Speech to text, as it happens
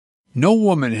No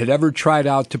woman had ever tried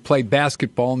out to play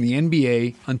basketball in the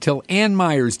NBA until Ann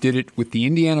Meyers did it with the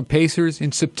Indiana Pacers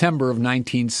in September of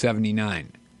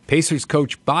 1979. Pacers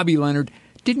coach Bobby Leonard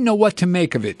didn't know what to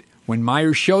make of it when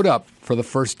Meyers showed up for the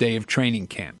first day of training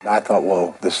camp. I thought,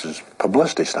 well, this is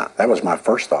publicity stunt. That was my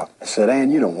first thought. I said,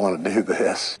 Ann, you don't want to do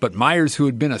this. But Meyers, who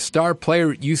had been a star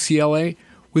player at UCLA,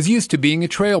 was used to being a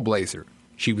trailblazer.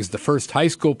 She was the first high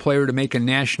school player to make a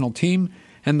national team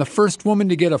and the first woman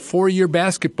to get a 4-year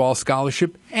basketball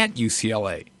scholarship at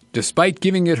UCLA. Despite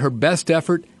giving it her best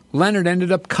effort, Leonard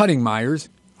ended up cutting Meyers,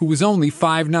 who was only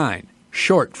 5'9",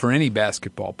 short for any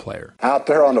basketball player. Out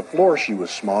there on the floor, she was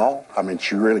small. I mean,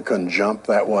 she really couldn't jump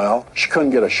that well. She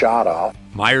couldn't get a shot off.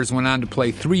 Meyers went on to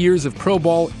play 3 years of pro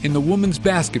ball in the Women's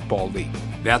Basketball League.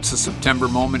 That's a September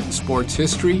moment in sports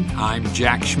history. I'm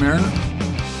Jack Schmerer.